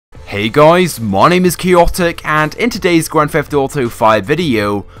Hey guys, my name is Chaotic, and in today's Grand Theft Auto 5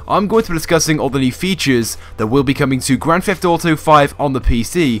 video, I'm going to be discussing all the new features that will be coming to Grand Theft Auto 5 on the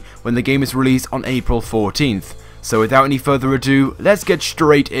PC when the game is released on April 14th. So without any further ado, let's get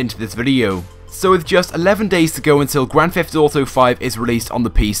straight into this video. So with just 11 days to go until Grand Theft Auto 5 is released on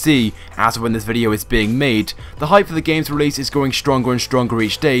the PC, as when this video is being made, the hype for the game's release is growing stronger and stronger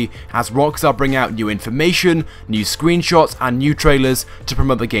each day as Rockstar bring out new information, new screenshots and new trailers to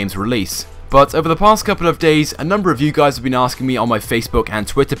promote the game's release. But over the past couple of days, a number of you guys have been asking me on my Facebook and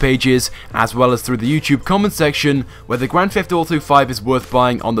Twitter pages, as well as through the YouTube comment section, whether Grand Theft Auto 5 is worth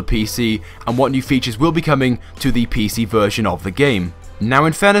buying on the PC and what new features will be coming to the PC version of the game. Now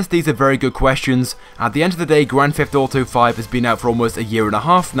in fairness, these are very good questions. At the end of the day, Grand Theft Auto 5 has been out for almost a year and a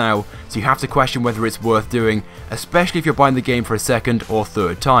half now, so you have to question whether it's worth doing, especially if you're buying the game for a second or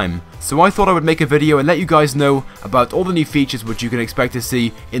third time. So I thought I would make a video and let you guys know about all the new features which you can expect to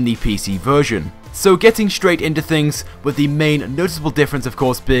see in the PC version. So getting straight into things, with the main noticeable difference of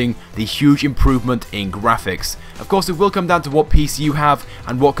course being the huge improvement in graphics. Of course it will come down to what PC you have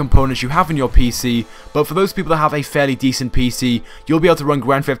and what components you have in your PC, but for those people that have a fairly decent PC, you'll be able to run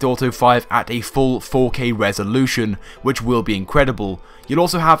Grand Theft Auto 5 at a full 4K resolution, which will be incredible. You'll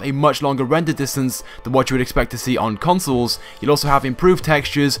also have a much longer render distance than what you would expect to see on consoles. You'll also have improved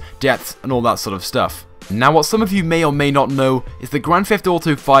textures, depth and all that sort of stuff. Now what some of you may or may not know is that Grand Theft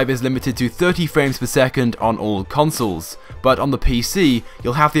Auto 5 is limited to 30 frames per second on all consoles, but on the PC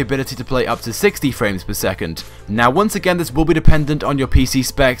you'll have the ability to play up to 60 frames per second. Now once again this will be dependent on your PC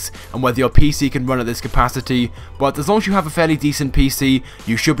specs and whether your PC can run at this capacity, but as long as you have a fairly decent PC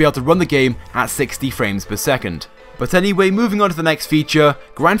you should be able to run the game at 60 frames per second. But anyway, moving on to the next feature,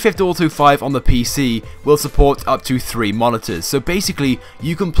 Grand Theft Auto 5 on the PC will support up to 3 monitors. So basically,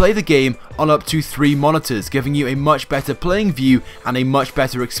 you can play the game on up to 3 monitors, giving you a much better playing view and a much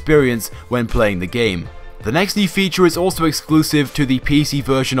better experience when playing the game. The next new feature is also exclusive to the PC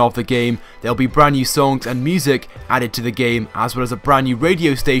version of the game. There'll be brand new songs and music added to the game, as well as a brand new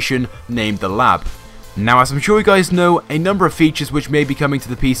radio station named The Lab. Now as I'm sure you guys know, a number of features which may be coming to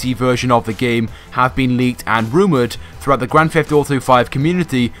the PC version of the game have been leaked and rumoured throughout the Grand Theft Auto 5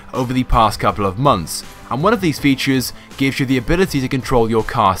 community over the past couple of months, and one of these features gives you the ability to control your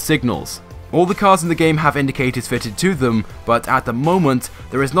car signals. All the cars in the game have indicators fitted to them, but at the moment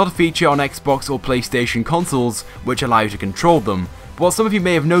there is not a feature on Xbox or PlayStation consoles which allow you to control them. But what some of you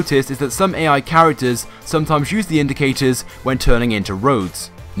may have noticed is that some AI characters sometimes use the indicators when turning into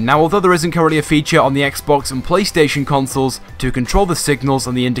roads. Now although there isn't currently a feature on the Xbox and PlayStation consoles to control the signals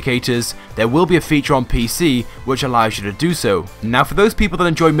and the indicators, there will be a feature on PC which allows you to do so. Now for those people that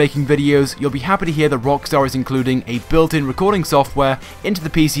enjoy making videos, you'll be happy to hear that Rockstar is including a built-in recording software into the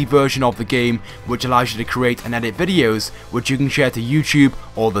PC version of the game which allows you to create and edit videos which you can share to YouTube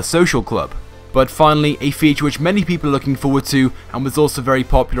or the Social Club. But finally, a feature which many people are looking forward to and was also very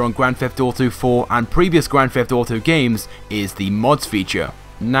popular on Grand Theft Auto 4 and previous Grand Theft Auto games is the mods feature.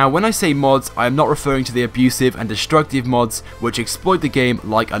 Now when I say mods, I am not referring to the abusive and destructive mods which exploit the game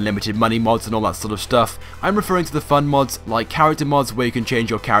like unlimited money mods and all that sort of stuff. I'm referring to the fun mods like character mods where you can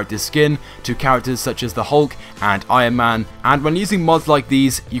change your character's skin to characters such as the Hulk and Iron Man, and when using mods like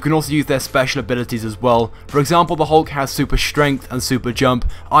these you can also use their special abilities as well. For example, the Hulk has super strength and super jump,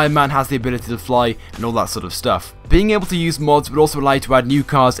 Iron Man has the ability to fly and all that sort of stuff. Being able to use mods would also allow you to add new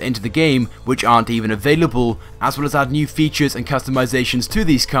cars into the game which aren't even available, as well as add new features and customizations to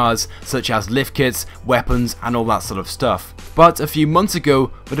these cars such as lift kits, weapons and all that sort of stuff. But a few months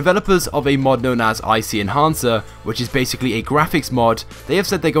ago, the developers of a mod known as IC Enhancer, which is basically a graphics mod, they have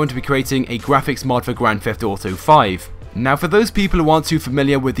said they're going to be creating a graphics mod for Grand Theft Auto 5. Now for those people who aren't too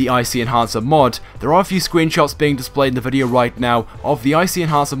familiar with the IC Enhancer mod, there are a few screenshots being displayed in the video right now of the IC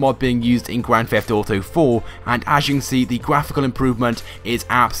Enhancer mod being used in Grand Theft Auto 4, and as you can see the graphical improvement is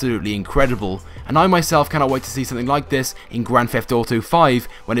absolutely incredible. And I myself cannot wait to see something like this in Grand Theft Auto 5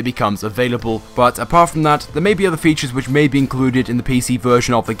 when it becomes available. But apart from that, there may be other features which may be included in the PC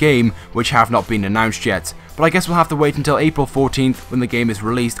version of the game which have not been announced yet. But I guess we'll have to wait until April 14th when the game is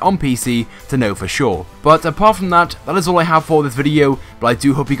released on PC to know for sure. But apart from that, that is all I have for this video, but I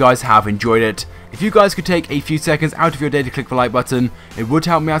do hope you guys have enjoyed it. If you guys could take a few seconds out of your day to click the like button, it would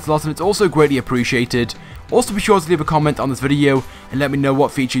help me out a lot and it's also greatly appreciated. Also be sure to leave a comment on this video and let me know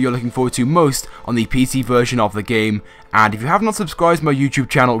what feature you're looking forward to most on the PC version of the game. And if you have not subscribed to my YouTube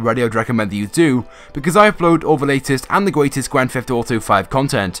channel already, I would recommend that you do, because I upload all the latest and the greatest Grand Theft Auto 5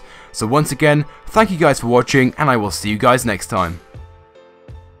 content. So once again, thank you guys for watching and I will see you guys next time.